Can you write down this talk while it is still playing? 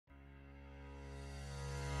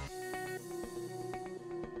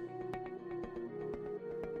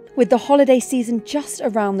With the holiday season just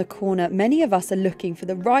around the corner, many of us are looking for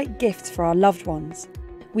the right gifts for our loved ones.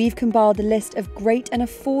 We've compiled a list of great and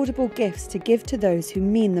affordable gifts to give to those who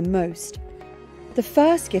mean the most. The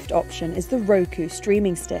first gift option is the Roku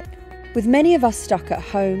streaming stick. With many of us stuck at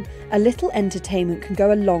home, a little entertainment can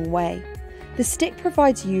go a long way. The stick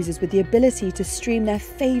provides users with the ability to stream their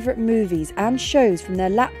favourite movies and shows from their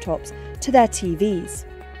laptops to their TVs.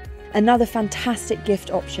 Another fantastic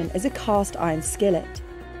gift option is a cast iron skillet.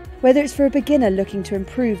 Whether it's for a beginner looking to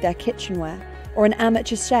improve their kitchenware or an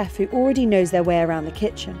amateur chef who already knows their way around the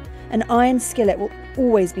kitchen, an iron skillet will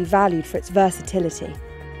always be valued for its versatility.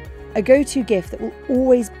 A go-to gift that will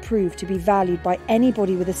always prove to be valued by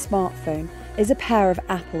anybody with a smartphone is a pair of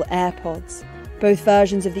Apple AirPods. Both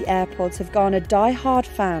versions of the AirPods have garnered die-hard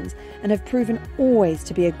fans and have proven always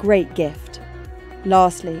to be a great gift.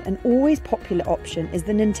 Lastly, an always popular option is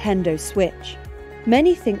the Nintendo Switch.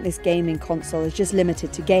 Many think this gaming console is just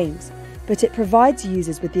limited to games, but it provides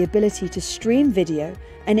users with the ability to stream video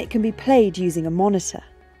and it can be played using a monitor.